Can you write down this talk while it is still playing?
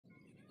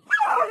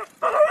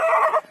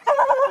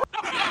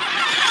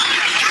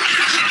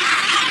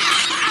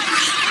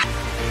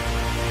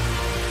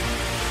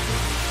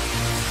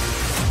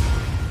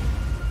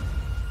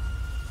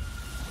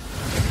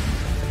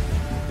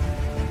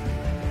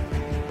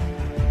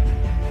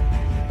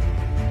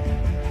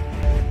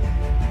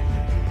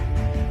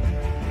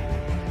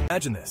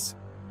Imagine this.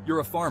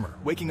 You're a farmer,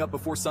 waking up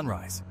before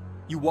sunrise.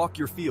 You walk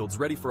your fields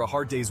ready for a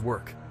hard day's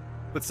work.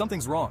 But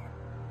something's wrong.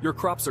 Your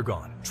crops are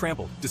gone,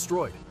 trampled,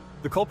 destroyed.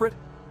 The culprit?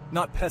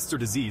 Not pests or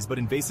disease, but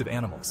invasive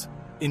animals.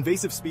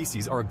 Invasive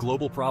species are a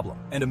global problem,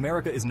 and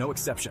America is no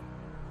exception.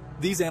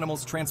 These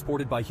animals,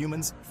 transported by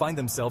humans, find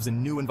themselves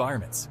in new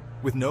environments.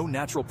 With no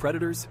natural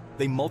predators,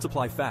 they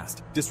multiply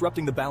fast,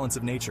 disrupting the balance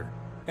of nature.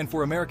 And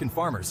for American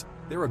farmers,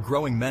 they're a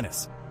growing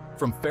menace.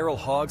 From feral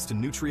hogs to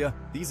nutria,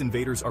 these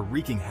invaders are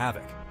wreaking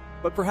havoc.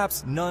 But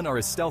perhaps none are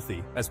as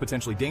stealthy, as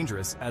potentially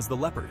dangerous, as the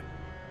leopard.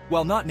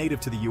 While not native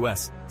to the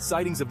US,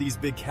 sightings of these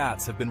big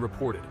cats have been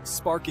reported,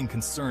 sparking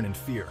concern and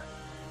fear.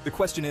 The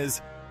question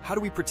is, how do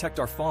we protect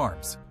our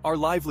farms, our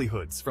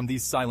livelihoods from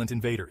these silent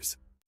invaders?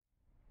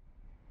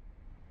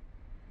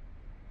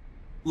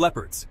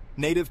 Leopards,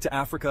 native to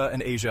Africa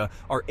and Asia,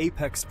 are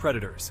apex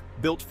predators,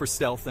 built for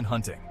stealth and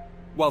hunting.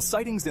 While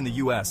sightings in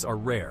the US are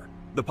rare,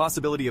 the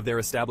possibility of their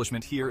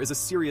establishment here is a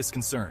serious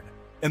concern.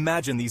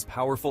 Imagine these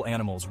powerful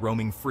animals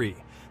roaming free,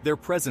 their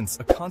presence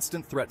a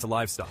constant threat to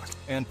livestock,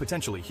 and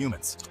potentially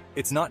humans.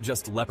 It's not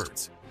just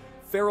leopards.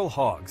 Feral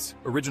hogs,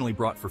 originally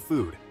brought for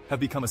food,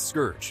 have become a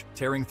scourge,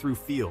 tearing through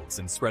fields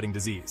and spreading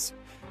disease.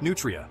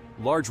 Nutria,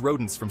 large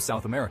rodents from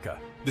South America,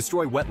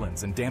 destroy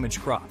wetlands and damage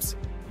crops.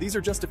 These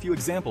are just a few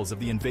examples of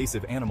the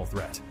invasive animal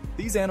threat.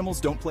 These animals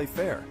don't play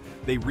fair.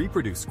 They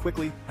reproduce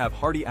quickly, have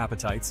hearty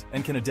appetites,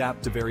 and can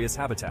adapt to various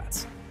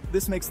habitats.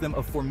 This makes them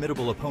a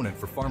formidable opponent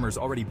for farmers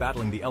already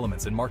battling the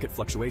elements and market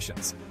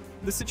fluctuations.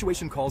 The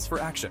situation calls for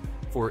action,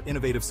 for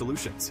innovative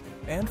solutions,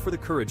 and for the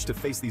courage to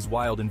face these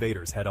wild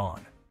invaders head-on.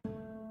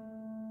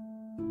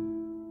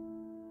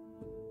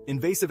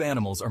 Invasive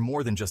animals are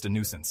more than just a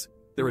nuisance.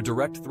 They're a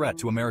direct threat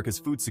to America's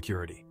food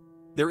security.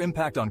 Their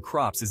impact on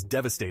crops is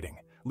devastating,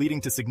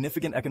 leading to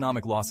significant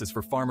economic losses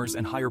for farmers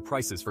and higher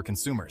prices for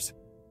consumers.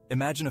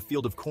 Imagine a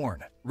field of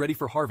corn, ready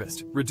for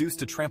harvest, reduced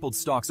to trampled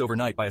stalks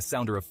overnight by a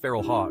sounder of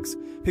feral hogs.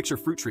 Picture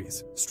fruit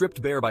trees, stripped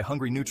bare by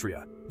hungry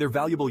nutria, their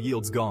valuable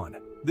yields gone.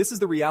 This is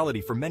the reality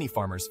for many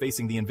farmers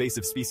facing the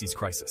invasive species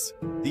crisis.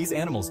 These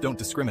animals don't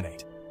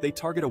discriminate. They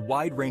target a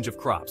wide range of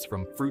crops,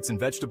 from fruits and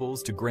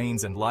vegetables to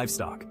grains and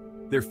livestock.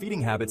 Their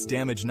feeding habits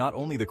damage not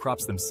only the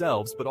crops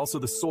themselves, but also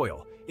the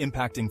soil,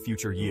 impacting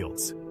future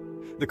yields.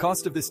 The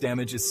cost of this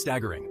damage is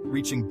staggering,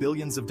 reaching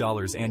billions of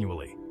dollars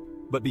annually.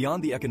 But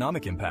beyond the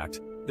economic impact,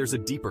 there's a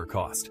deeper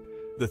cost: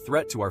 the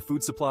threat to our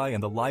food supply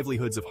and the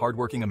livelihoods of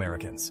hardworking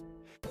Americans.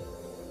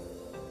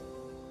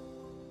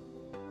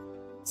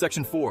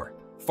 Section 4.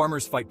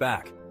 Farmers fight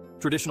back.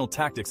 Traditional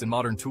tactics and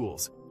modern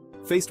tools.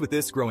 Faced with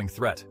this growing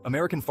threat,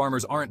 American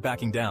farmers aren't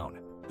backing down.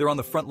 They're on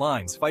the front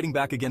lines, fighting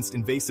back against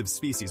invasive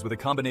species with a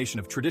combination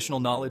of traditional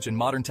knowledge and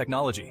modern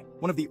technology.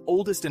 One of the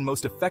oldest and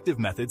most effective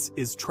methods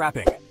is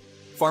trapping.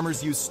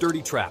 Farmers use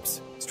sturdy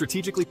traps,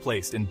 strategically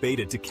placed and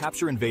baited to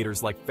capture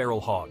invaders like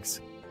feral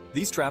hogs.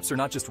 These traps are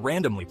not just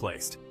randomly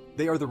placed.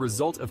 They are the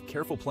result of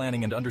careful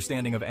planning and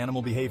understanding of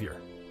animal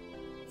behavior.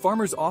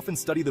 Farmers often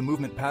study the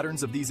movement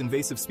patterns of these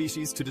invasive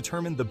species to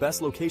determine the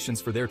best locations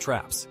for their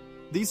traps.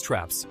 These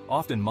traps,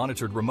 often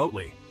monitored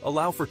remotely,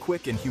 allow for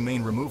quick and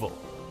humane removal.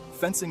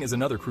 Fencing is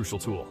another crucial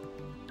tool.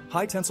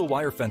 High-tensile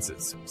wire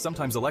fences,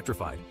 sometimes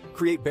electrified,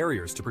 create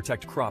barriers to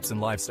protect crops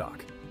and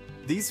livestock.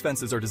 These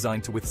fences are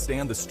designed to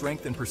withstand the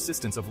strength and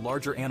persistence of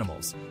larger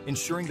animals,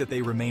 ensuring that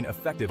they remain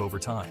effective over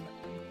time.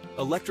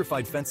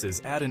 Electrified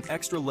fences add an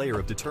extra layer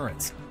of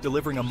deterrence,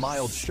 delivering a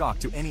mild shock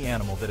to any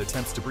animal that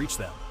attempts to breach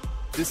them.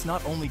 This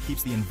not only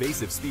keeps the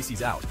invasive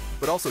species out,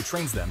 but also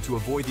trains them to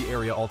avoid the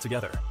area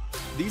altogether.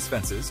 These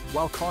fences,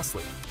 while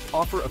costly,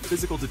 offer a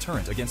physical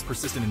deterrent against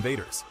persistent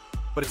invaders.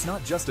 But it's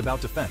not just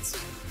about defense.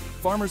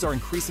 Farmers are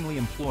increasingly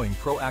employing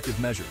proactive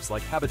measures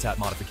like habitat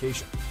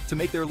modification to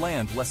make their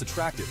land less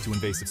attractive to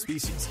invasive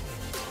species.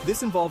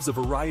 This involves a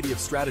variety of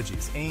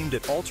strategies aimed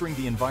at altering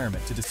the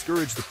environment to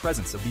discourage the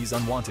presence of these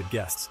unwanted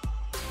guests.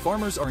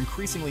 Farmers are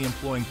increasingly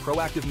employing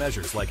proactive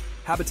measures like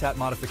habitat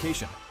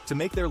modification to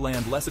make their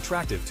land less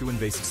attractive to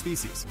invasive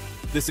species.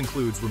 This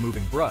includes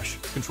removing brush,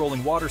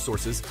 controlling water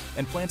sources,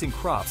 and planting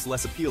crops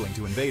less appealing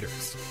to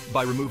invaders.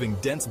 By removing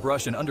dense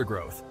brush and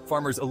undergrowth,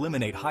 farmers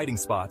eliminate hiding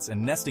spots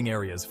and nesting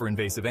areas for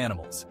invasive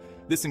animals.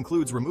 This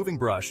includes removing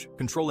brush,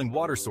 controlling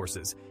water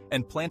sources,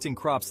 and planting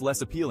crops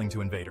less appealing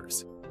to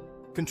invaders.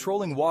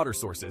 Controlling water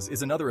sources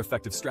is another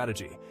effective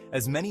strategy,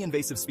 as many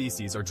invasive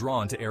species are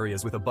drawn to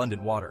areas with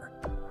abundant water.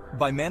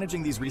 By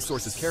managing these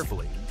resources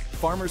carefully,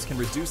 farmers can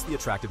reduce the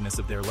attractiveness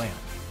of their land.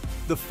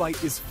 The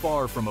fight is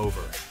far from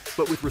over,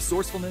 but with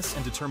resourcefulness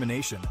and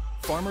determination,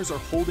 farmers are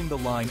holding the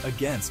line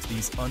against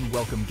these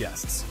unwelcome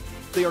guests.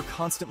 They are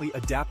constantly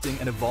adapting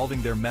and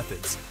evolving their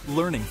methods,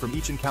 learning from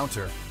each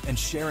encounter, and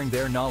sharing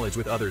their knowledge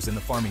with others in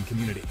the farming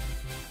community.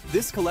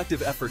 This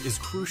collective effort is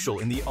crucial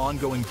in the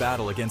ongoing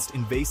battle against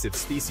invasive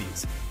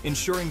species,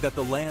 ensuring that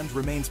the land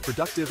remains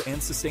productive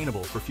and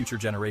sustainable for future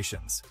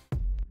generations.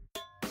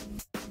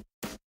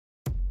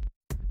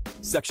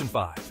 Section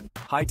 5.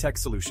 High-tech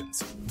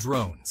solutions,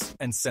 drones,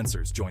 and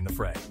sensors join the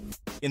fray.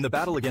 In the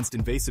battle against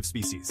invasive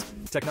species,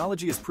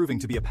 technology is proving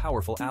to be a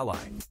powerful ally.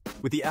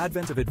 With the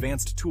advent of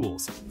advanced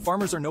tools,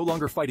 farmers are no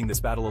longer fighting this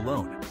battle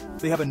alone.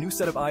 They have a new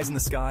set of eyes in the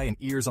sky and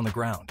ears on the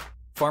ground.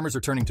 Farmers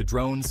are turning to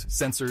drones,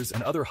 sensors,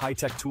 and other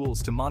high-tech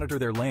tools to monitor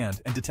their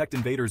land and detect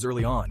invaders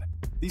early on.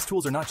 These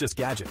tools are not just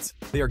gadgets,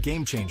 they are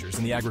game changers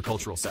in the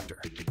agricultural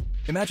sector.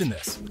 Imagine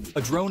this: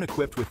 a drone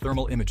equipped with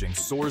thermal imaging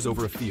soars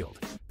over a field,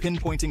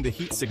 pinpointing the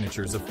heat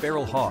signatures of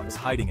feral hogs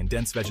hiding in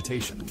dense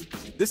vegetation.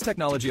 This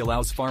technology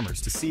allows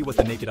farmers to see what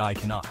the naked eye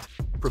cannot,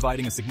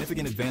 providing a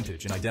significant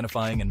advantage in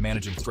identifying and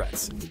managing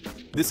threats.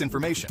 This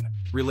information,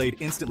 relayed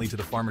instantly to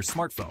the farmer's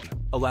smartphone,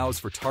 allows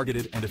for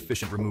targeted and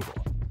efficient removal.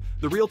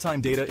 The real-time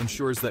data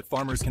ensures that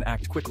farmers can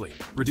act quickly,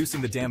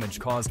 reducing the damage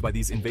caused by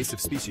these invasive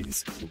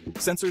species.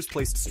 Sensors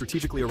placed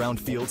strategically around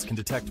fields can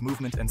detect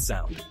movement and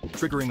sound,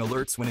 triggering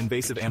alerts when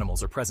invasive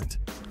animals are present.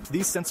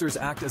 These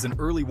sensors act as an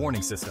early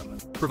warning system,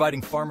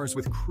 providing farmers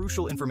with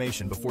crucial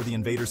information before the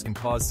invaders can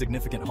cause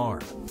significant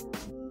harm.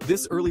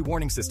 This early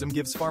warning system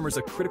gives farmers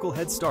a critical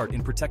head start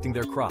in protecting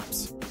their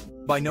crops.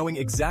 By knowing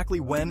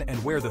exactly when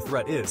and where the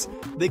threat is,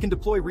 they can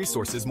deploy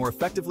resources more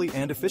effectively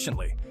and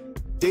efficiently.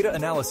 Data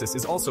analysis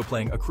is also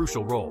playing a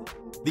crucial role.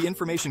 The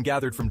information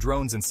gathered from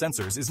drones and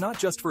sensors is not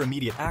just for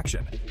immediate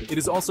action, it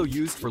is also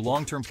used for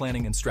long-term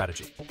planning and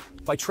strategy.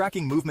 By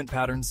tracking movement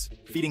patterns,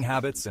 feeding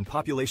habits, and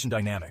population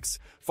dynamics,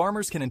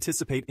 farmers can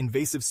anticipate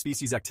invasive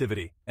species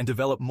activity and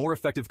develop more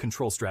effective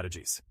control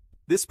strategies.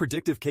 This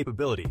predictive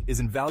capability is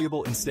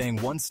invaluable in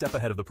staying one step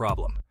ahead of the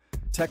problem.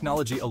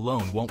 Technology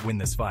alone won't win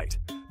this fight,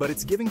 but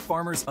it's giving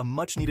farmers a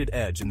much-needed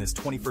edge in this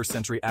 21st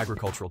century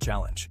agricultural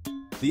challenge.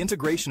 The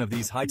integration of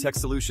these high-tech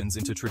solutions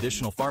into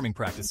traditional farming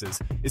practices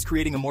is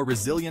creating a more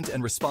resilient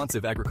and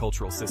responsive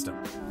agricultural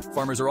system.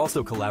 Farmers are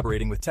also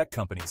collaborating with tech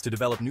companies to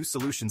develop new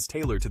solutions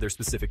tailored to their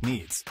specific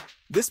needs.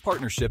 This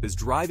partnership is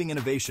driving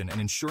innovation and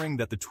ensuring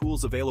that the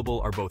tools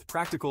available are both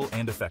practical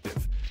and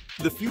effective.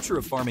 The future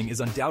of farming is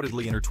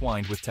undoubtedly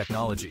intertwined with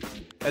technology.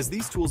 As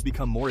these tools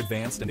become more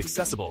advanced and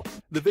accessible,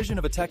 the vision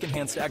of a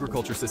tech-enhanced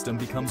agriculture system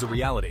becomes a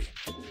reality.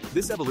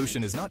 This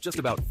evolution is not just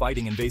about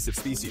fighting invasive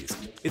species,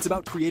 it's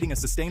about creating a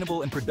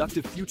sustainable and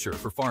productive future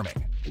for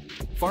farming.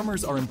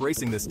 Farmers are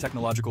embracing this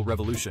technological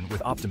revolution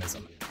with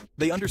optimism.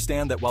 They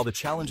understand that while the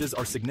challenges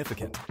are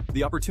significant,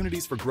 the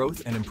opportunities for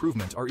growth and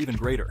improvement are even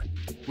greater.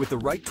 With the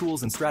right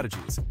tools and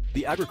strategies,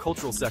 the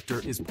agricultural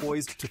sector is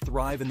poised to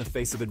thrive in the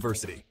face of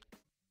adversity.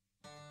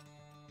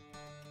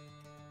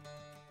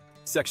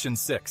 Section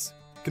 6.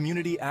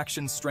 Community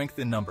Action Strength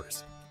in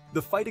Numbers.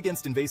 The fight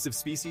against invasive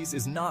species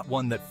is not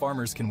one that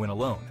farmers can win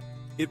alone.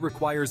 It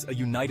requires a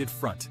united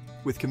front,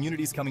 with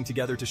communities coming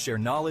together to share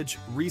knowledge,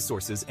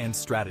 resources, and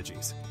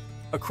strategies.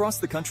 Across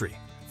the country,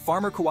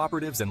 farmer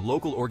cooperatives and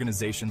local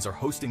organizations are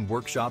hosting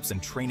workshops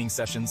and training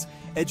sessions,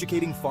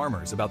 educating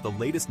farmers about the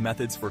latest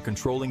methods for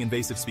controlling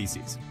invasive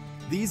species.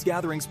 These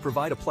gatherings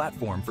provide a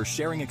platform for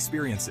sharing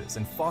experiences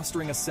and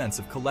fostering a sense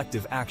of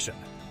collective action.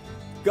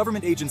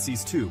 Government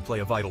agencies, too, play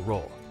a vital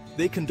role.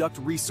 They conduct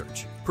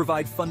research,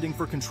 provide funding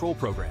for control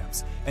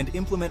programs, and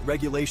implement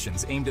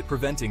regulations aimed at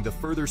preventing the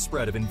further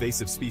spread of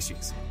invasive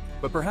species.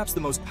 But perhaps the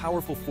most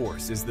powerful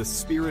force is the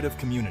spirit of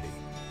community.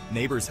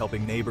 Neighbors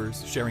helping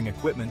neighbors, sharing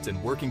equipment,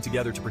 and working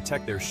together to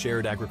protect their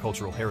shared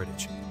agricultural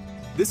heritage.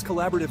 This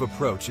collaborative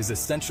approach is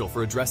essential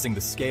for addressing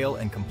the scale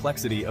and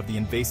complexity of the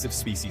invasive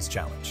species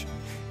challenge.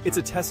 It's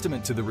a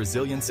testament to the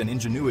resilience and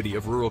ingenuity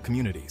of rural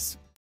communities.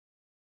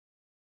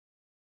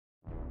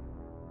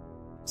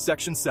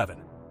 Section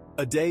 7.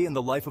 A day in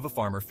the life of a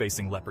farmer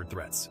facing leopard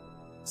threats.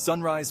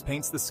 Sunrise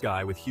paints the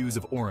sky with hues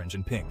of orange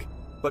and pink.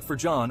 But for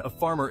John, a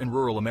farmer in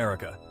rural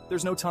America,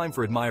 there's no time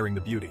for admiring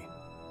the beauty.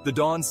 The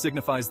dawn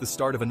signifies the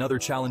start of another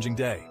challenging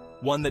day,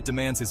 one that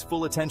demands his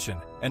full attention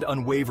and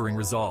unwavering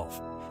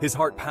resolve. His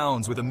heart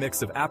pounds with a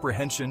mix of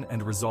apprehension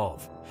and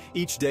resolve.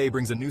 Each day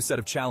brings a new set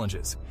of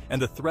challenges,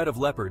 and the threat of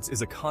leopards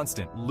is a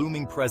constant,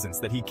 looming presence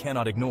that he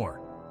cannot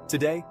ignore.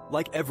 Today,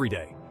 like every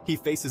day, he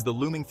faces the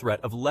looming threat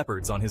of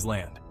leopards on his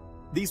land.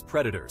 These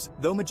predators,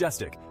 though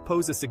majestic,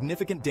 pose a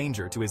significant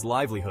danger to his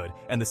livelihood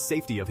and the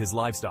safety of his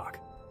livestock.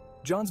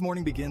 John's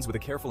morning begins with a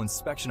careful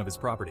inspection of his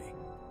property.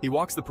 He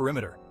walks the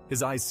perimeter,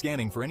 his eyes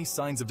scanning for any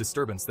signs of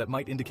disturbance that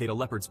might indicate a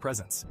leopard's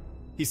presence.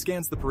 He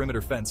scans the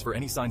perimeter fence for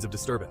any signs of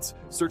disturbance,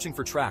 searching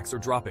for tracks or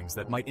droppings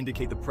that might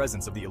indicate the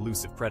presence of the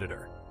elusive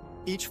predator.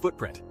 Each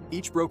footprint,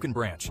 each broken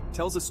branch,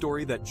 tells a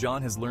story that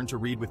John has learned to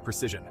read with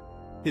precision.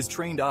 His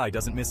trained eye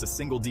doesn't miss a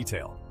single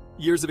detail.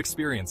 Years of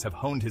experience have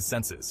honed his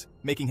senses,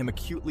 making him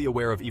acutely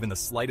aware of even the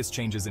slightest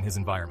changes in his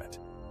environment.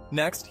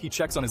 Next, he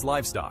checks on his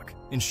livestock,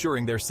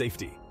 ensuring their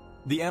safety.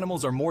 The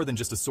animals are more than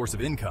just a source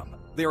of income.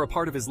 They are a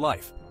part of his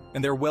life,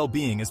 and their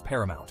well-being is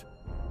paramount.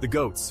 The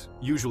goats,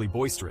 usually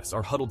boisterous,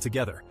 are huddled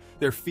together,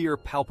 their fear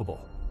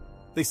palpable.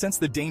 They sense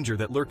the danger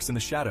that lurks in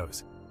the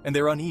shadows, and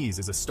their unease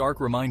is a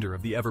stark reminder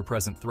of the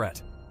ever-present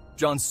threat.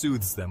 John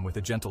soothes them with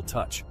a gentle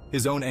touch,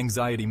 his own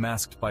anxiety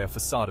masked by a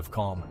facade of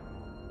calm.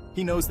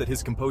 He knows that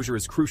his composure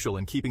is crucial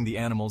in keeping the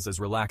animals as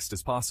relaxed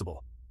as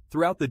possible.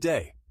 Throughout the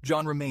day,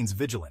 John remains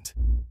vigilant.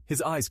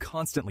 His eyes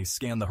constantly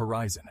scan the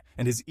horizon,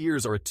 and his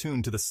ears are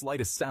attuned to the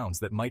slightest sounds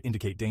that might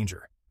indicate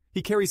danger.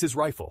 He carries his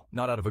rifle,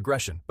 not out of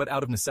aggression, but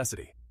out of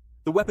necessity.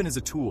 The weapon is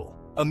a tool,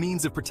 a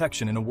means of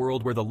protection in a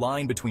world where the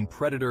line between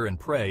predator and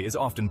prey is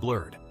often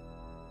blurred.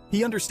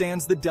 He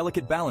understands the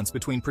delicate balance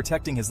between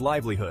protecting his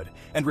livelihood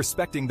and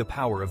respecting the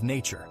power of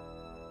nature.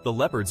 The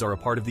leopards are a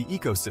part of the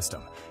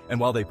ecosystem, and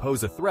while they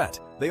pose a threat,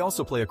 they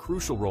also play a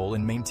crucial role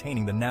in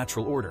maintaining the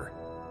natural order.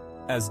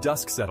 As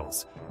dusk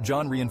settles,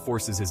 John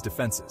reinforces his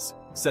defenses,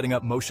 setting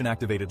up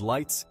motion-activated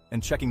lights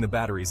and checking the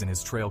batteries in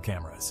his trail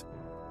cameras.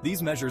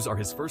 These measures are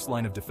his first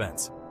line of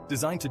defense,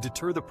 designed to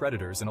deter the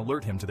predators and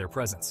alert him to their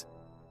presence.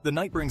 The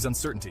night brings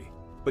uncertainty,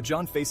 but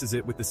John faces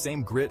it with the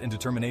same grit and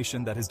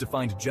determination that has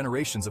defined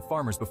generations of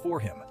farmers before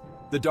him.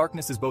 The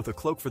darkness is both a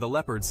cloak for the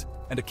leopards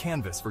and a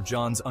canvas for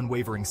John's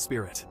unwavering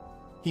spirit.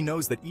 He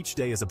knows that each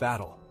day is a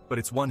battle, but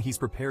it's one he's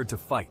prepared to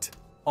fight,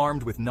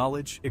 armed with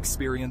knowledge,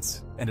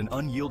 experience, and an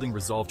unyielding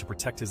resolve to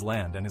protect his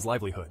land and his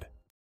livelihood.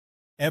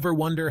 Ever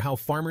wonder how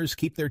farmers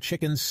keep their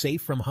chickens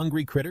safe from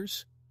hungry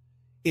critters?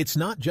 It's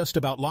not just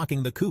about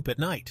locking the coop at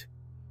night.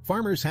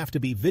 Farmers have to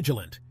be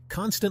vigilant,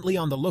 constantly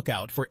on the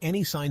lookout for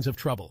any signs of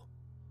trouble.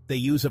 They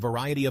use a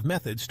variety of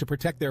methods to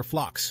protect their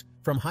flocks,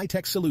 from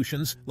high-tech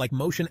solutions like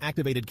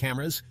motion-activated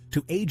cameras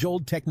to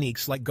age-old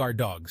techniques like guard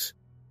dogs.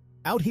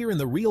 Out here in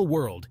the real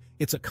world,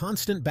 it's a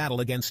constant battle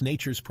against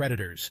nature's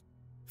predators.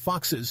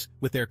 Foxes,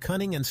 with their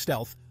cunning and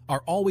stealth,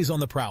 are always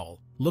on the prowl,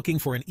 looking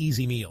for an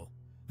easy meal.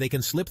 They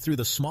can slip through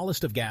the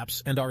smallest of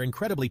gaps and are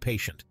incredibly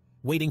patient,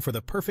 waiting for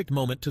the perfect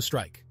moment to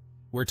strike.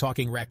 We're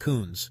talking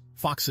raccoons,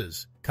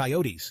 foxes,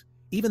 coyotes,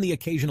 even the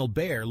occasional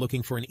bear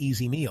looking for an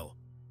easy meal.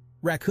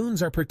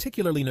 Raccoons are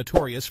particularly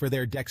notorious for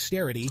their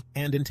dexterity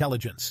and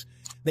intelligence.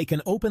 They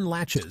can open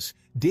latches,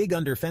 dig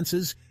under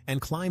fences,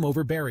 and climb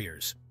over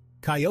barriers.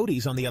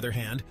 Coyotes, on the other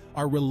hand,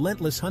 are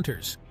relentless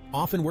hunters,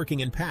 often working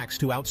in packs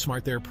to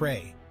outsmart their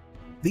prey.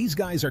 These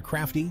guys are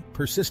crafty,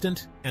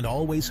 persistent, and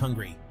always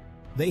hungry.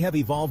 They have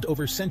evolved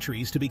over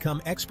centuries to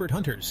become expert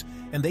hunters,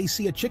 and they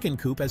see a chicken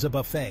coop as a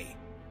buffet.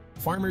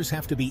 Farmers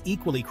have to be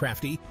equally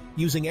crafty,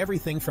 using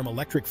everything from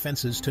electric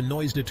fences to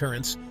noise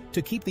deterrents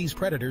to keep these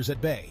predators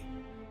at bay.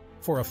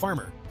 For a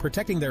farmer,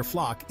 protecting their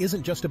flock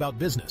isn't just about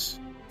business,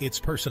 it's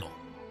personal.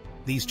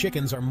 These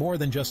chickens are more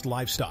than just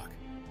livestock.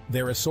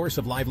 They're a source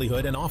of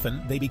livelihood, and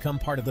often they become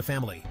part of the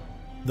family.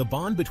 The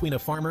bond between a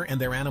farmer and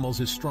their animals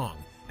is strong,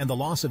 and the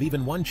loss of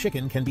even one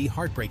chicken can be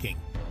heartbreaking.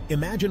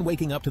 Imagine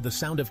waking up to the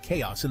sound of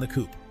chaos in the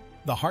coop,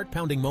 the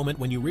heart-pounding moment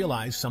when you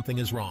realize something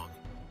is wrong.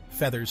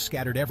 Feathers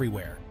scattered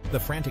everywhere, the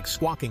frantic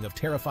squawking of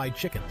terrified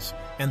chickens,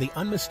 and the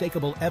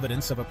unmistakable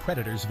evidence of a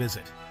predator's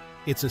visit.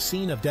 It's a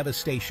scene of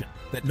devastation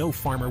that no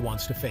farmer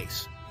wants to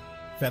face.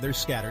 Feathers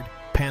scattered,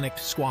 panicked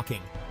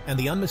squawking, and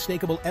the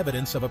unmistakable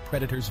evidence of a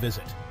predator's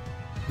visit.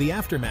 The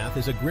aftermath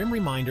is a grim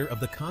reminder of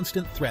the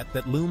constant threat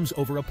that looms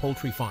over a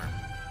poultry farm.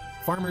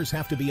 Farmers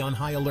have to be on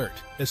high alert,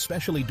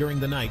 especially during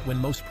the night when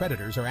most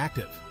predators are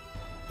active.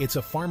 It's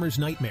a farmer's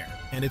nightmare,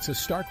 and it's a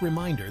stark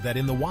reminder that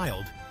in the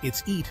wild,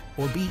 it's eat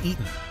or be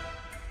eaten.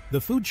 The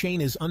food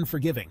chain is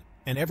unforgiving,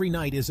 and every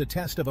night is a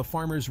test of a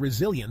farmer's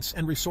resilience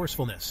and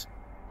resourcefulness.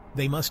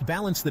 They must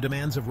balance the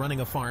demands of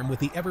running a farm with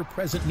the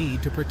ever-present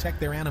need to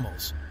protect their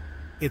animals.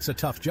 It's a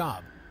tough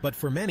job, but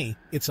for many,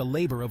 it's a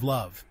labor of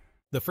love.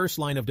 The first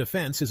line of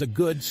defense is a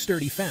good,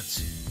 sturdy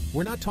fence.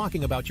 We're not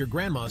talking about your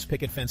grandma's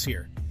picket fence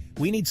here.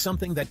 We need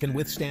something that can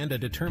withstand a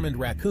determined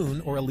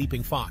raccoon or a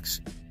leaping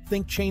fox.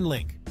 Think chain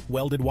link,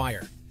 welded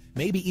wire,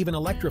 maybe even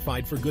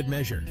electrified for good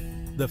measure.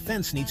 The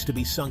fence needs to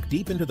be sunk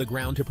deep into the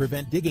ground to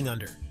prevent digging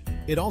under.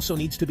 It also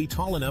needs to be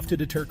tall enough to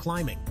deter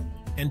climbing.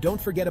 And don't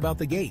forget about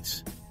the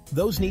gates.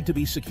 Those need to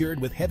be secured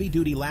with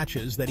heavy-duty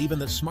latches that even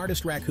the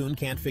smartest raccoon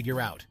can't figure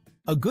out.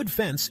 A good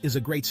fence is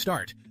a great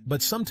start,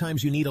 but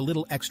sometimes you need a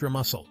little extra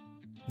muscle.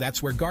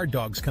 That's where guard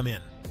dogs come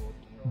in.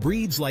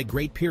 Breeds like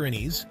Great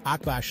Pyrenees,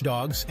 Akbash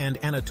dogs,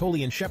 and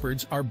Anatolian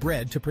shepherds are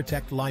bred to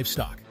protect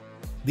livestock.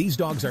 These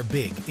dogs are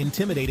big,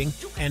 intimidating,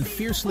 and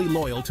fiercely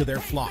loyal to their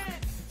flock.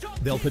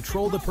 They'll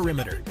patrol the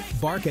perimeter,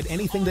 bark at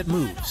anything that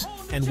moves,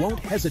 and won't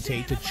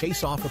hesitate to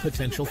chase off a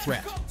potential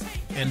threat.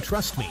 And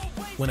trust me,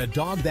 when a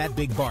dog that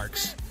big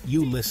barks,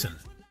 you listen.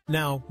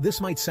 Now,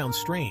 this might sound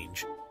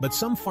strange, but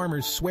some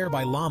farmers swear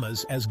by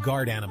llamas as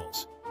guard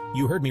animals.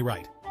 You heard me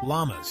right,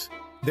 llamas.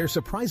 They're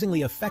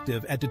surprisingly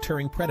effective at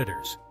deterring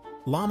predators.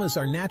 Llamas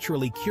are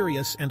naturally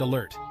curious and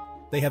alert.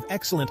 They have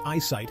excellent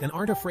eyesight and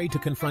aren't afraid to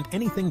confront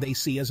anything they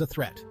see as a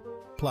threat.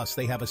 Plus,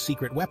 they have a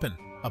secret weapon,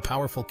 a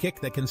powerful kick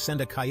that can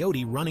send a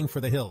coyote running for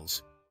the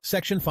hills.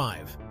 Section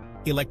 5.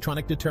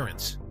 Electronic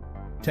Deterrence.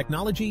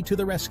 Technology to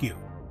the rescue.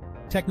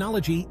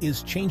 Technology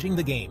is changing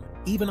the game,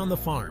 even on the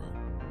farm.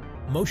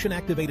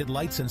 Motion-activated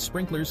lights and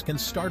sprinklers can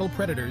startle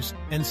predators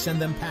and send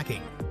them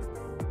packing.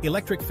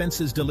 Electric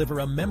fences deliver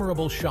a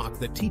memorable shock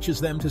that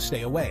teaches them to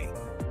stay away.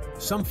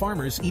 Some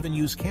farmers even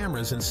use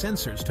cameras and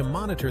sensors to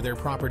monitor their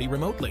property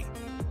remotely.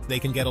 They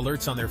can get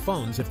alerts on their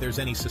phones if there's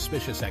any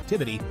suspicious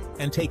activity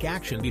and take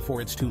action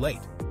before it's too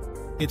late.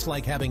 It's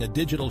like having a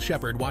digital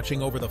shepherd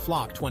watching over the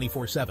flock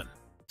 24/7.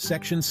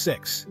 Section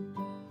 6.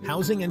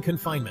 Housing and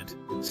confinement,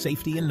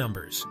 safety in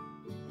numbers.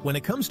 When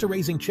it comes to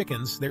raising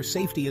chickens, their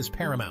safety is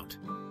paramount.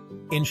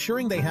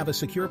 Ensuring they have a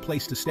secure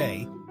place to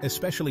stay,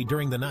 especially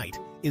during the night,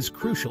 is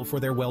crucial for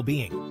their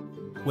well-being.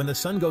 When the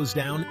sun goes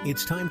down,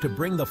 it's time to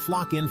bring the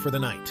flock in for the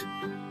night.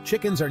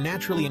 Chickens are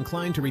naturally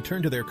inclined to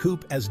return to their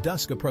coop as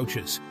dusk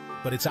approaches,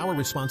 but it's our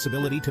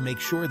responsibility to make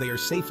sure they are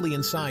safely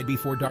inside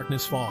before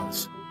darkness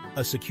falls.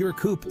 A secure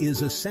coop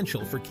is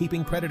essential for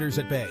keeping predators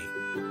at bay.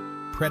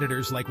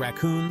 Predators like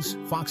raccoons,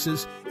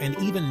 foxes, and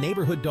even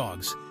neighborhood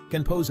dogs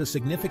can pose a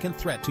significant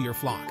threat to your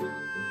flock.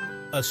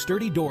 A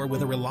sturdy door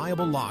with a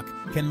reliable lock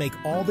can make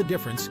all the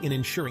difference in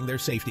ensuring their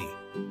safety.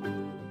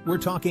 We're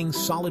talking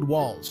solid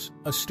walls,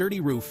 a sturdy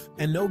roof,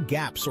 and no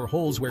gaps or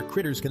holes where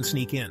critters can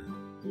sneak in.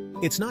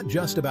 It's not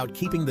just about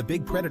keeping the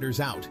big predators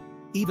out.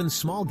 Even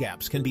small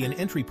gaps can be an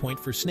entry point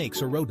for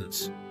snakes or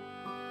rodents.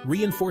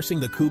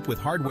 Reinforcing the coop with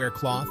hardware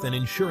cloth and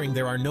ensuring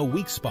there are no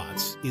weak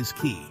spots is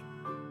key.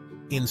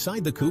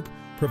 Inside the coop,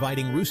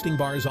 providing roosting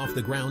bars off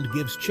the ground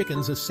gives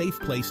chickens a safe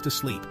place to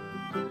sleep.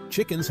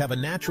 Chickens have a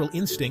natural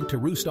instinct to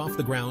roost off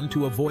the ground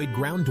to avoid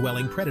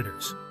ground-dwelling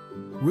predators.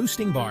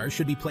 Roosting bars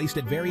should be placed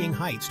at varying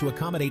heights to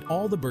accommodate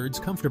all the birds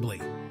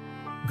comfortably.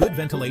 Good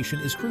ventilation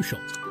is crucial,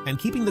 and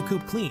keeping the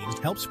coop clean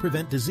helps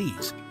prevent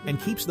disease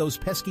and keeps those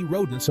pesky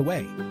rodents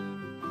away.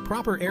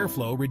 Proper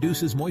airflow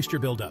reduces moisture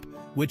buildup,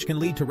 which can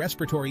lead to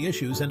respiratory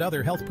issues and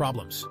other health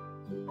problems.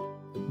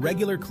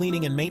 Regular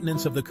cleaning and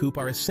maintenance of the coop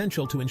are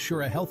essential to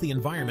ensure a healthy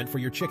environment for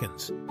your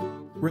chickens.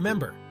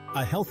 Remember,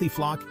 a healthy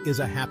flock is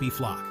a happy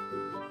flock.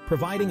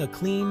 Providing a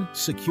clean,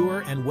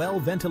 secure, and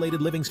well-ventilated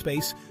living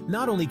space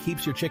not only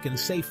keeps your chickens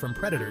safe from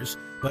predators,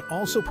 but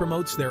also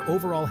promotes their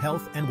overall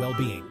health and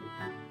well-being.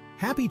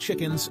 Happy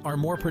chickens are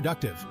more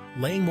productive,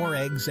 laying more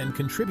eggs and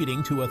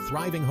contributing to a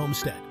thriving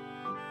homestead.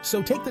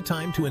 So take the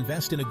time to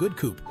invest in a good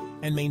coop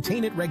and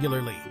maintain it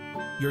regularly.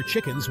 Your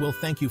chickens will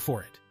thank you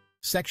for it.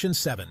 Section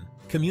 7.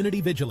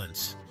 Community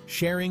Vigilance.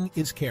 Sharing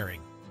is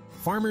caring.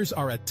 Farmers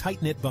are a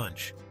tight-knit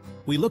bunch.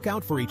 We look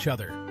out for each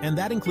other, and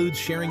that includes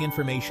sharing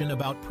information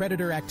about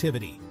predator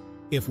activity.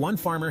 If one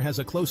farmer has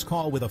a close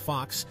call with a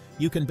fox,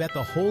 you can bet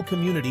the whole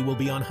community will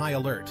be on high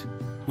alert.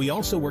 We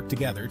also work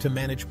together to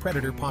manage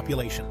predator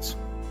populations.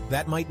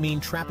 That might mean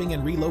trapping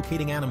and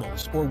relocating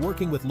animals or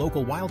working with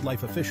local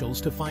wildlife officials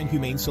to find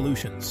humane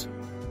solutions.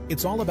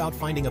 It's all about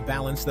finding a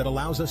balance that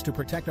allows us to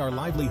protect our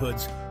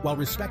livelihoods while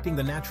respecting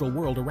the natural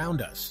world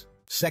around us.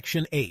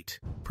 Section 8.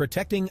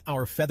 Protecting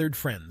our feathered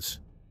friends.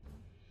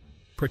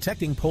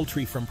 Protecting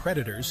poultry from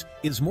predators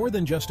is more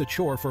than just a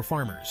chore for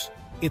farmers.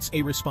 It's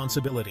a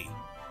responsibility.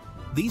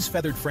 These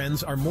feathered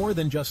friends are more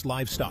than just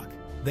livestock.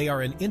 They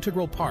are an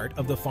integral part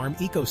of the farm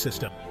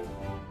ecosystem.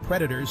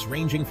 Predators,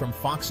 ranging from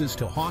foxes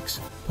to hawks,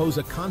 pose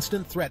a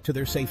constant threat to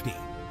their safety.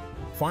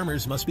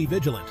 Farmers must be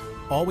vigilant,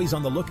 always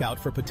on the lookout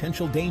for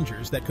potential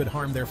dangers that could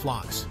harm their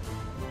flocks.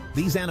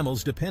 These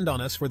animals depend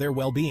on us for their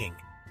well-being,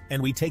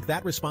 and we take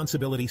that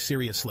responsibility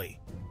seriously.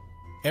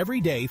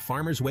 Every day,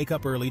 farmers wake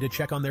up early to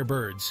check on their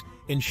birds,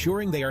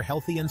 ensuring they are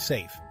healthy and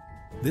safe.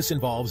 This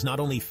involves not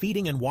only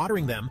feeding and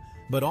watering them,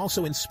 but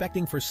also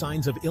inspecting for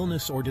signs of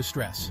illness or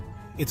distress.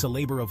 It's a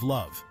labor of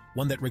love,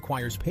 one that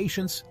requires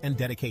patience and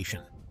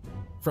dedication.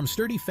 From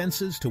sturdy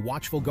fences to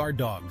watchful guard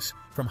dogs,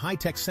 from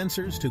high-tech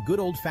sensors to good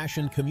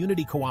old-fashioned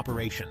community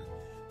cooperation,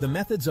 the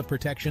methods of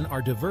protection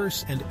are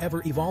diverse and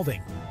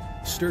ever-evolving.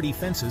 Sturdy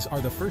fences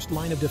are the first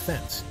line of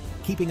defense,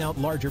 keeping out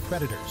larger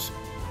predators.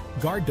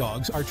 Guard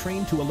dogs are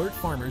trained to alert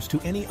farmers to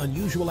any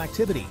unusual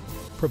activity,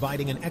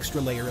 providing an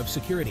extra layer of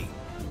security.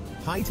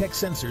 High-tech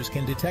sensors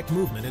can detect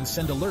movement and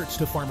send alerts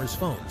to farmers'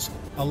 phones,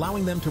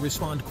 allowing them to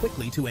respond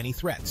quickly to any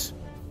threats.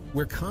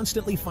 We're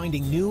constantly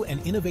finding new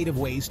and innovative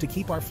ways to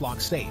keep our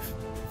flocks safe.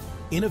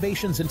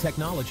 Innovations in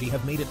technology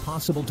have made it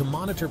possible to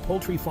monitor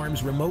poultry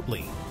farms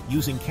remotely,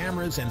 using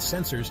cameras and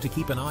sensors to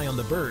keep an eye on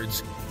the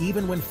birds,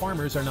 even when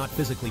farmers are not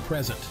physically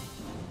present.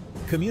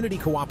 Community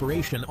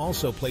cooperation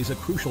also plays a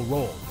crucial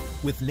role,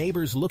 with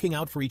neighbors looking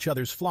out for each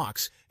other's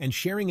flocks and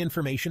sharing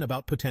information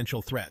about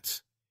potential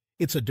threats.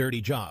 It's a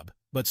dirty job,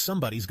 but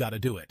somebody's got to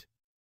do it.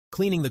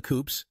 Cleaning the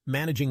coops,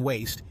 managing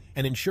waste,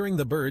 and ensuring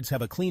the birds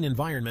have a clean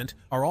environment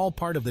are all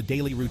part of the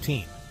daily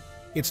routine.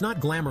 It's not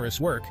glamorous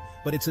work,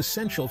 but it's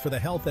essential for the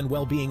health and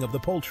well-being of the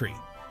poultry.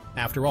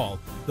 After all,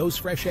 those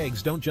fresh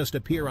eggs don't just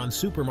appear on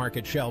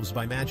supermarket shelves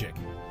by magic.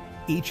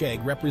 Each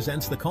egg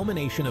represents the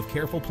culmination of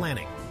careful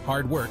planning,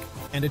 hard work,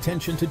 and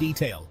attention to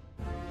detail.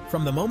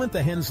 From the moment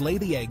the hens lay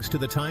the eggs to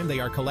the time they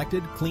are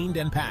collected, cleaned,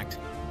 and packed,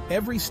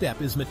 every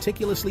step is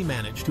meticulously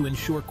managed to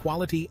ensure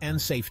quality and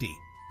safety.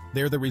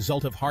 They're the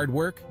result of hard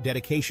work,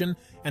 dedication,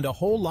 and a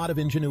whole lot of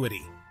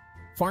ingenuity.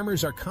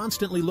 Farmers are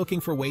constantly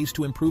looking for ways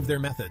to improve their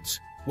methods,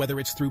 whether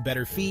it's through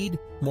better feed,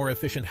 more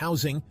efficient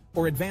housing,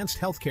 or advanced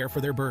healthcare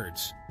for their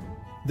birds.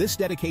 This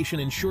dedication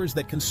ensures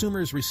that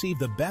consumers receive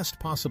the best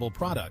possible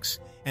products,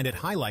 and it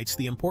highlights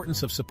the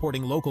importance of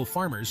supporting local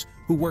farmers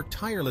who work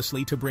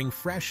tirelessly to bring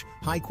fresh,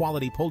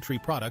 high-quality poultry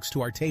products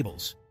to our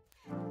tables.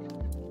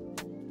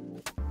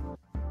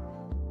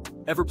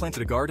 Ever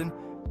planted a garden?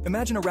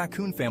 Imagine a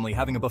raccoon family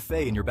having a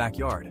buffet in your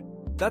backyard.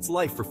 That's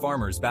life for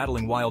farmers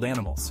battling wild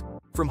animals.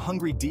 From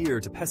hungry deer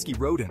to pesky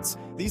rodents,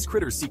 these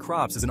critters see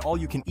crops as an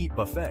all-you-can-eat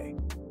buffet.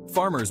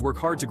 Farmers work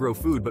hard to grow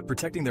food, but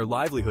protecting their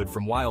livelihood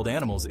from wild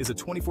animals is a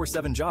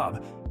 24/7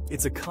 job.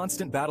 It's a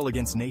constant battle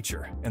against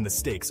nature, and the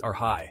stakes are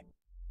high.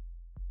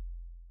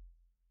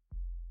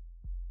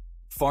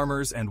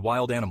 Farmers and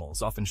wild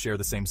animals often share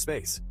the same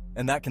space,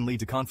 and that can lead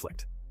to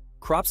conflict.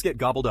 Crops get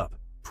gobbled up,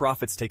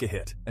 profits take a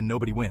hit, and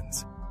nobody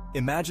wins.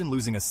 Imagine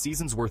losing a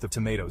season's worth of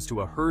tomatoes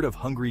to a herd of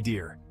hungry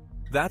deer.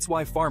 That's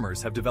why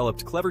farmers have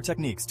developed clever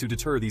techniques to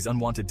deter these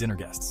unwanted dinner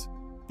guests.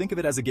 Think of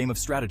it as a game of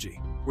strategy,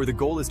 where the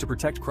goal is to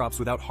protect crops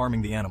without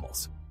harming the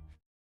animals.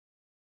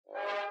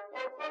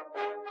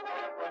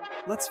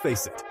 Let's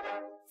face it,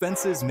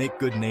 fences make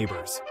good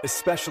neighbors,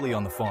 especially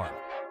on the farm.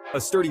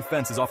 A sturdy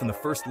fence is often the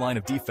first line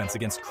of defense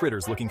against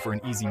critters looking for an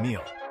easy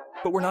meal.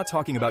 But we're not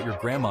talking about your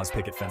grandma's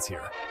picket fence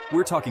here.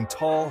 We're talking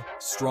tall,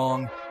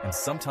 strong, and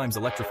sometimes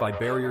electrified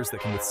barriers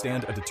that can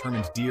withstand a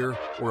determined deer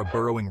or a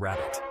burrowing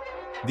rabbit.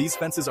 These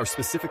fences are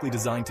specifically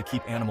designed to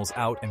keep animals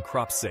out and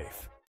crops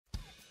safe.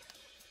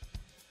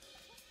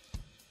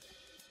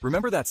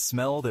 Remember that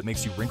smell that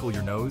makes you wrinkle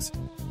your nose?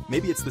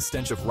 Maybe it's the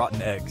stench of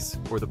rotten eggs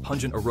or the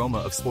pungent aroma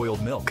of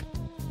spoiled milk.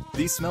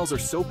 These smells are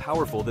so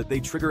powerful that they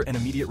trigger an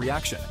immediate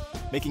reaction,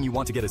 making you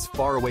want to get as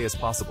far away as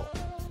possible.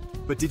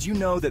 But did you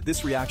know that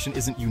this reaction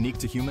isn't unique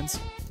to humans?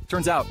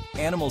 Turns out,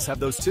 animals have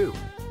those too.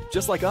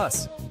 Just like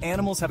us,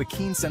 animals have a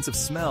keen sense of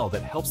smell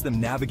that helps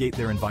them navigate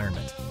their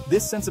environment.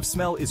 This sense of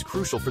smell is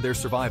crucial for their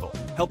survival,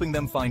 helping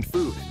them find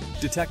food,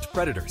 detect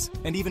predators,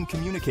 and even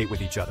communicate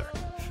with each other.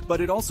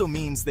 But it also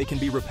means they can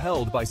be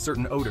repelled by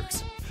certain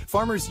odors.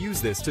 Farmers use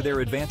this to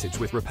their advantage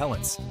with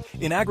repellents.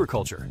 In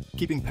agriculture,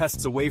 keeping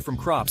pests away from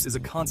crops is a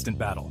constant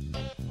battle.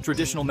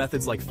 Traditional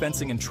methods like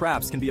fencing and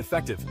traps can be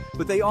effective,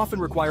 but they often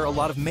require a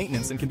lot of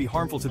maintenance and can be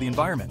harmful to the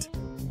environment.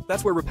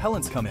 That's where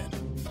repellents come in.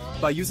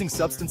 By using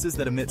substances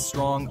that emit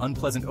strong,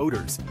 unpleasant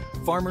odors,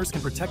 farmers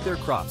can protect their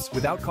crops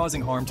without causing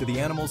harm to the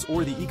animals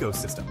or the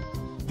ecosystem.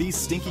 These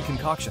stinky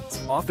concoctions,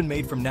 often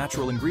made from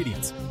natural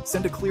ingredients,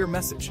 send a clear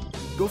message: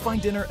 go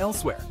find dinner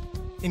elsewhere.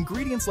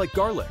 Ingredients like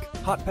garlic,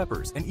 hot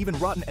peppers, and even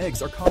rotten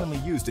eggs are commonly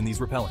used in these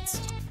repellents.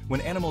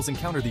 When animals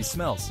encounter these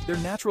smells, their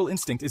natural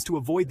instinct is to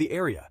avoid the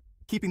area,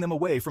 keeping them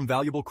away from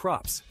valuable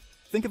crops.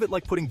 Think of it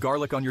like putting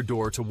garlic on your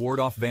door to ward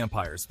off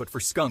vampires, but for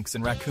skunks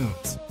and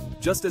raccoons.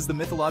 Just as the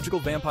mythological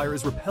vampire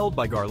is repelled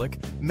by garlic,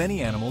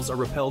 many animals are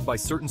repelled by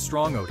certain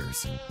strong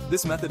odors.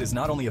 This method is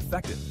not only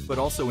effective, but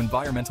also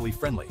environmentally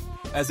friendly,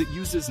 as it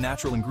uses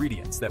natural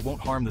ingredients that won't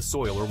harm the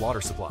soil or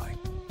water supply.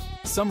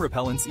 Some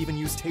repellents even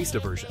use taste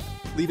aversion,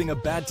 leaving a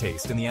bad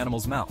taste in the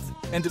animal's mouth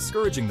and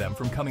discouraging them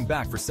from coming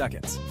back for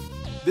seconds.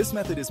 This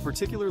method is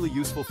particularly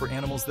useful for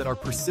animals that are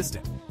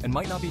persistent and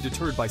might not be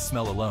deterred by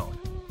smell alone.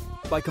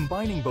 By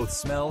combining both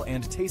smell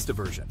and taste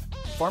aversion,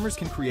 farmers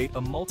can create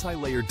a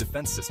multi-layered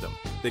defense system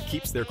that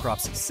keeps their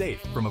crops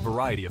safe from a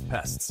variety of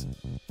pests.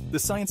 The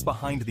science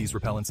behind these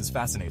repellents is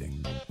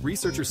fascinating.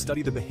 Researchers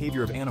study the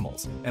behavior of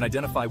animals and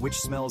identify which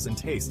smells and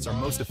tastes are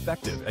most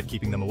effective at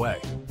keeping them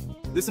away.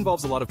 This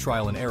involves a lot of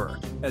trial and error,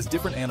 as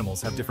different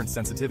animals have different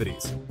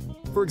sensitivities.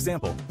 For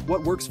example,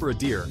 what works for a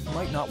deer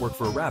might not work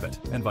for a rabbit,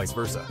 and vice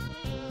versa.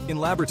 In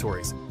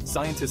laboratories,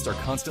 scientists are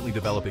constantly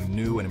developing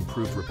new and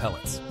improved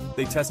repellents.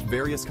 They test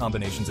various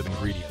combinations of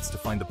ingredients to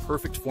find the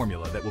perfect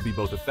formula that will be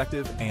both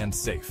effective and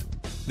safe.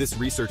 This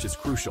research is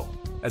crucial,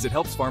 as it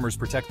helps farmers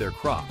protect their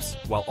crops,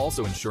 while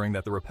also ensuring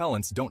that the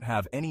repellents don't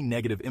have any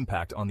negative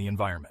impact on the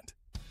environment.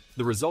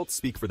 The results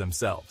speak for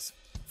themselves.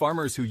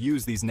 Farmers who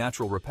use these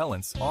natural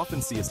repellents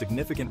often see a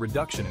significant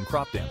reduction in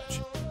crop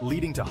damage,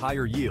 leading to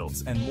higher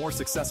yields and more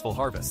successful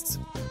harvests.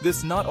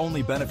 This not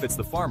only benefits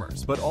the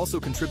farmers, but also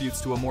contributes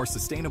to a more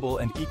sustainable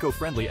and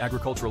eco-friendly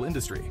agricultural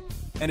industry.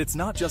 And it's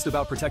not just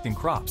about protecting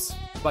crops.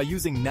 By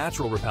using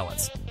natural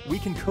repellents, we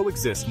can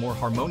coexist more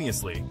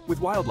harmoniously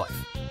with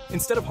wildlife.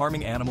 Instead of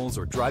harming animals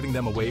or driving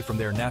them away from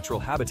their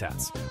natural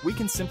habitats, we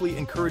can simply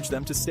encourage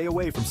them to stay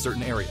away from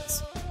certain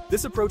areas.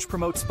 This approach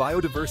promotes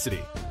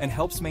biodiversity and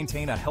helps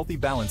maintain a healthy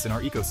balance in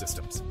our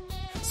ecosystems.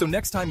 So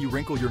next time you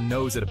wrinkle your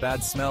nose at a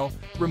bad smell,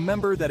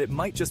 remember that it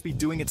might just be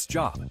doing its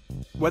job.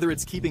 Whether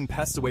it's keeping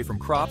pests away from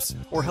crops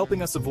or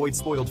helping us avoid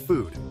spoiled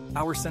food,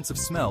 our sense of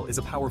smell is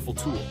a powerful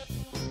tool.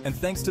 And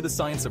thanks to the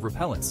science of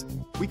repellents,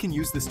 we can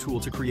use this tool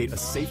to create a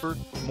safer,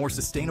 more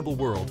sustainable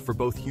world for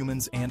both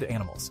humans and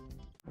animals.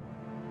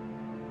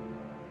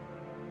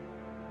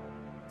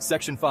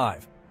 Section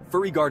 5.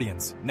 Furry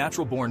Guardians,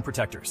 Natural-Born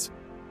Protectors.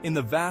 In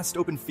the vast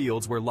open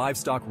fields where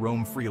livestock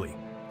roam freely,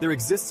 there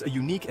exists a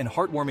unique and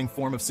heartwarming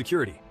form of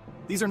security.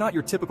 These are not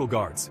your typical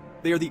guards.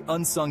 They are the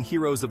unsung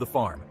heroes of the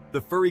farm,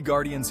 the furry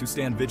guardians who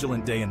stand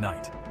vigilant day and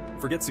night.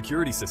 Forget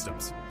security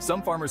systems.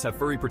 Some farmers have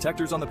furry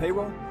protectors on the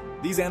payroll.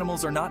 These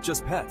animals are not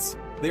just pets.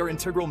 They are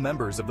integral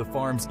members of the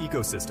farm's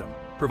ecosystem,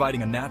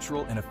 providing a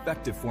natural and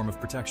effective form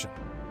of protection.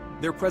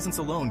 Their presence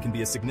alone can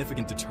be a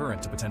significant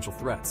deterrent to potential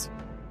threats.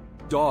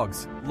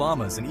 Dogs,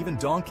 llamas, and even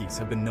donkeys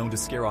have been known to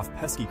scare off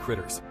pesky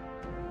critters.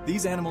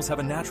 These animals have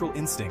a natural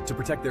instinct to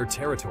protect their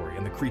territory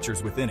and the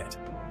creatures within it.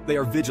 They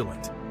are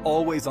vigilant,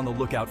 always on the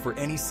lookout for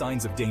any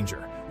signs of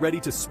danger, ready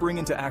to spring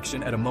into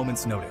action at a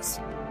moment's notice.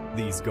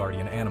 These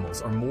guardian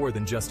animals are more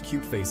than just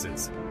cute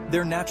faces.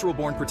 They're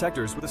natural-born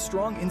protectors with a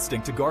strong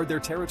instinct to guard their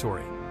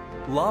territory.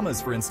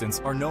 Llamas, for instance,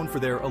 are known for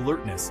their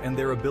alertness and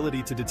their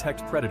ability to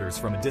detect predators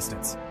from a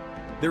distance.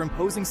 Their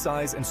imposing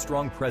size and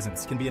strong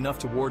presence can be enough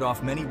to ward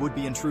off many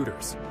would-be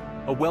intruders.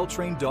 A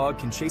well-trained dog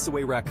can chase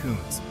away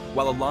raccoons,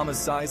 while a llama's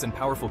size and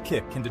powerful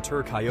kick can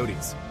deter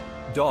coyotes.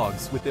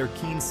 Dogs, with their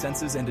keen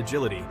senses and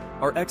agility,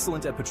 are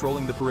excellent at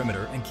patrolling the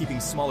perimeter and keeping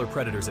smaller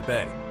predators at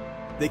bay.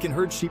 They can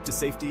herd sheep to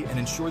safety and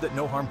ensure that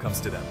no harm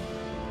comes to them.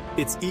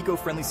 It's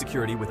eco-friendly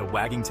security with a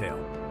wagging tail.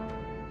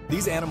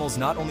 These animals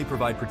not only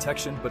provide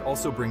protection but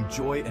also bring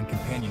joy and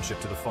companionship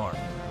to the farm.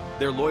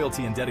 Their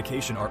loyalty and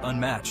dedication are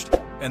unmatched,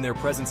 and their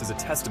presence is a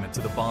testament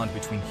to the bond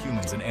between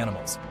humans and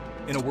animals.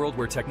 In a world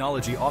where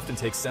technology often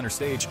takes center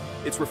stage,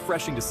 it's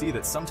refreshing to see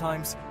that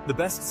sometimes the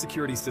best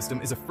security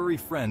system is a furry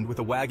friend with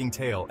a wagging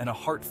tail and a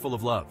heart full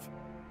of love.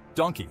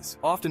 Donkeys,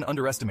 often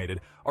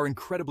underestimated, are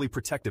incredibly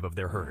protective of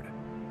their herd.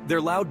 Their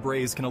loud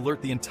brays can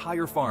alert the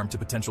entire farm to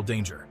potential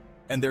danger,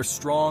 and their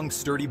strong,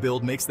 sturdy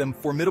build makes them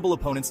formidable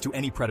opponents to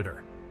any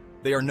predator.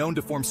 They are known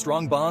to form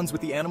strong bonds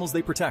with the animals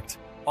they protect,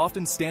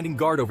 often standing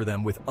guard over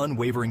them with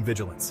unwavering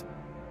vigilance.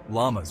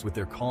 Llamas, with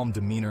their calm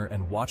demeanor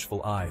and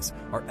watchful eyes,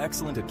 are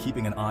excellent at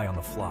keeping an eye on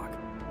the flock.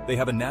 They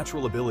have a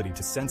natural ability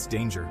to sense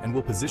danger and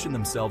will position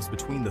themselves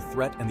between the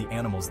threat and the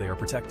animals they are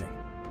protecting.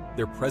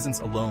 Their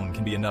presence alone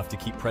can be enough to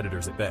keep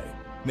predators at bay,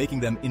 making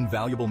them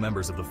invaluable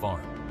members of the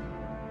farm.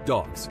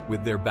 Dogs,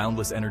 with their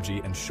boundless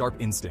energy and sharp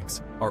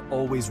instincts, are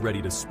always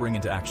ready to spring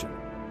into action.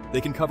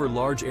 They can cover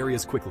large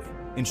areas quickly,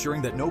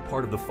 ensuring that no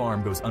part of the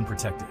farm goes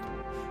unprotected.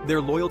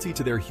 Their loyalty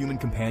to their human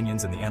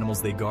companions and the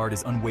animals they guard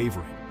is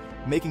unwavering,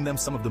 making them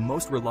some of the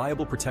most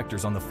reliable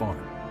protectors on the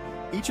farm.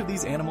 Each of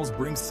these animals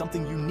brings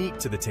something unique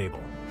to the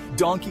table.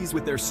 Donkeys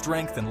with their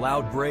strength and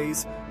loud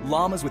brays,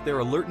 llamas with their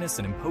alertness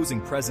and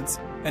imposing presence,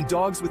 and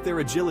dogs with their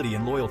agility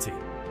and loyalty.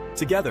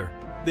 Together,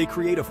 they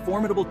create a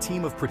formidable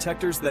team of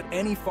protectors that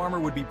any farmer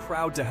would be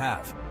proud to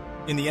have.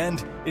 In the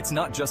end, it's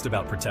not just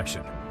about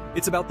protection.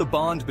 It's about the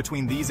bond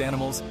between these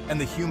animals and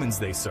the humans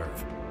they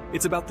serve.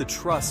 It's about the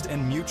trust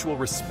and mutual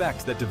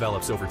respect that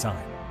develops over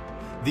time.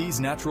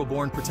 These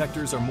natural-born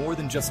protectors are more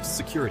than just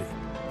security.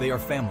 They are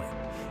family,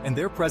 and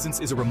their presence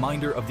is a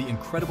reminder of the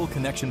incredible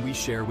connection we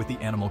share with the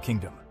animal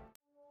kingdom.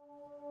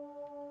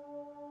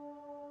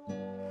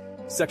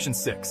 Section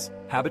 6.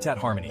 Habitat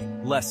Harmony.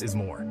 Less is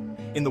more.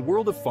 In the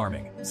world of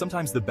farming,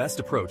 sometimes the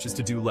best approach is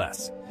to do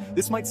less.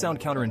 This might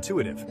sound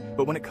counterintuitive,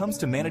 but when it comes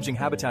to managing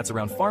habitats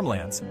around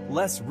farmlands,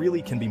 less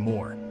really can be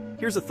more.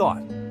 Here's a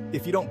thought.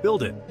 If you don't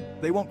build it,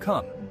 they won't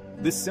come.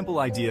 This simple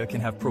idea can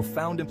have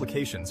profound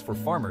implications for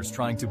farmers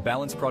trying to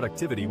balance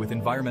productivity with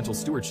environmental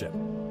stewardship.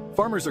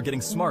 Farmers are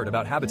getting smart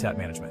about habitat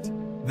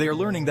management. They are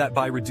learning that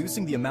by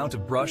reducing the amount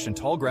of brush and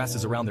tall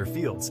grasses around their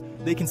fields,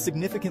 they can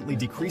significantly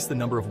decrease the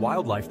number of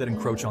wildlife that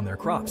encroach on their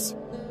crops.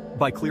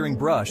 By clearing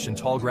brush and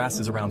tall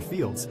grasses around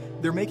fields,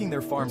 they're making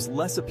their farms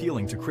less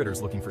appealing to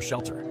critters looking for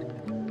shelter.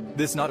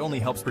 This not only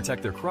helps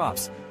protect their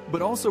crops,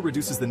 but also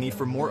reduces the need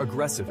for more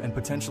aggressive and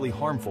potentially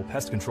harmful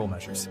pest control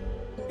measures.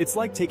 It's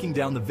like taking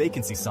down the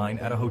vacancy sign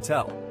at a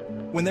hotel.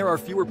 When there are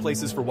fewer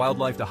places for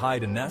wildlife to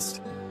hide and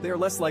nest, they are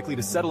less likely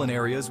to settle in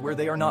areas where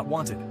they are not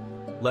wanted.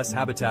 Less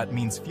habitat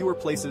means fewer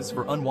places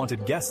for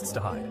unwanted guests to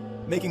hide,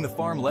 making the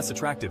farm less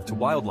attractive to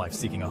wildlife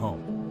seeking a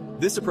home.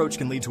 This approach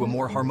can lead to a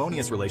more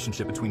harmonious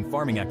relationship between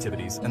farming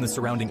activities and the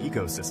surrounding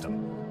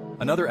ecosystem.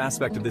 Another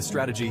aspect of this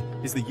strategy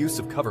is the use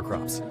of cover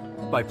crops.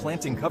 By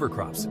planting cover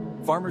crops,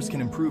 farmers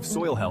can improve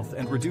soil health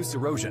and reduce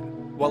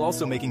erosion, while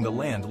also making the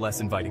land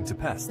less inviting to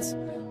pests.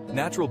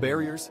 Natural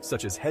barriers,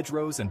 such as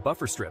hedgerows and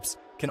buffer strips,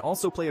 can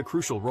also play a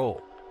crucial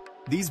role.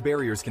 These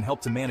barriers can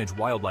help to manage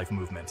wildlife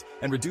movement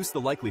and reduce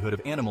the likelihood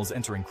of animals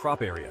entering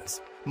crop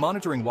areas.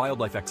 Monitoring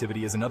wildlife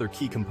activity is another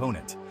key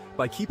component.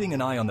 By keeping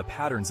an eye on the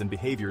patterns and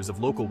behaviors of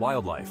local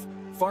wildlife,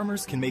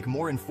 farmers can make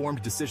more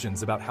informed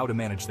decisions about how to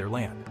manage their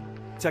land.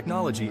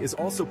 Technology is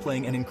also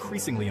playing an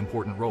increasingly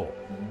important role.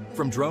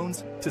 From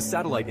drones to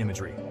satellite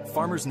imagery,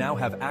 farmers now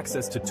have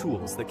access to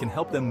tools that can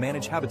help them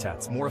manage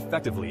habitats more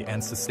effectively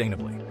and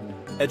sustainably.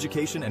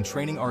 Education and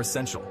training are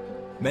essential.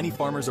 Many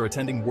farmers are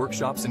attending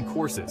workshops and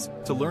courses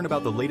to learn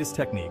about the latest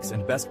techniques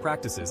and best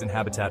practices in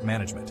habitat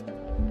management.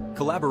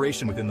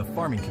 Collaboration within the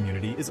farming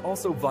community is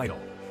also vital.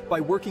 By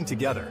working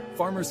together,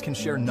 farmers can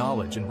share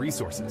knowledge and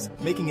resources,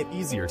 making it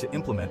easier to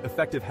implement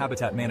effective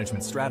habitat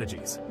management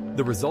strategies.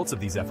 The results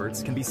of these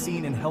efforts can be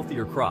seen in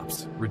healthier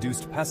crops,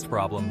 reduced pest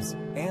problems,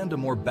 and a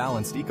more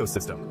balanced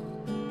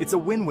ecosystem. It's a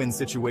win-win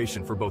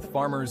situation for both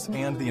farmers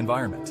and the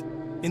environment.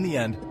 In the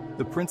end,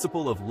 the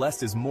principle of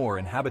less is more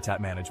in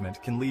habitat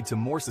management can lead to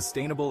more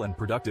sustainable and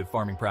productive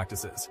farming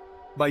practices.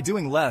 By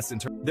doing less,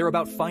 they're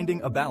about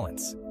finding a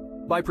balance.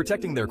 By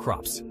protecting their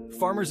crops,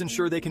 farmers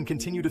ensure they can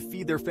continue to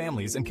feed their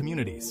families and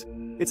communities.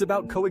 It's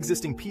about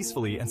coexisting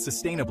peacefully and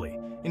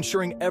sustainably,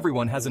 ensuring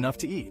everyone has enough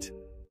to eat.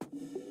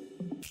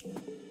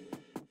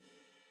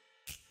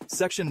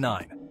 Section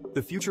 9.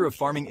 The future of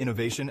farming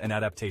innovation and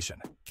adaptation.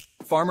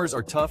 Farmers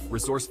are tough,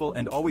 resourceful,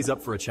 and always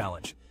up for a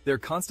challenge. They're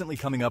constantly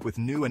coming up with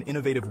new and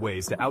innovative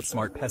ways to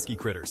outsmart pesky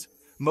critters.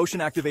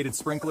 Motion-activated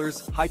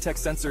sprinklers, high-tech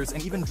sensors,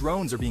 and even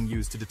drones are being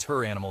used to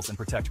deter animals and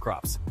protect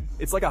crops.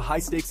 It's like a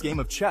high-stakes game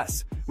of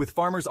chess, with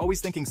farmers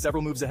always thinking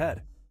several moves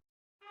ahead.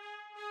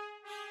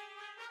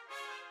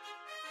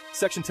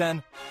 Section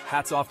 10.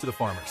 Hats off to the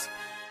farmers.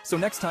 So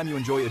next time you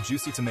enjoy a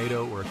juicy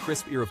tomato or a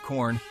crisp ear of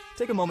corn,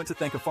 take a moment to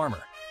thank a farmer.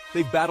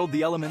 They've battled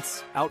the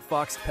elements,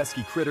 outfoxed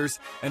pesky critters,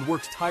 and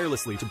worked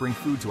tirelessly to bring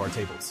food to our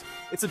tables.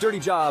 It's a dirty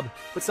job,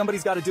 but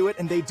somebody's got to do it,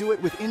 and they do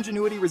it with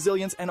ingenuity,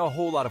 resilience, and a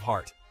whole lot of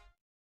heart.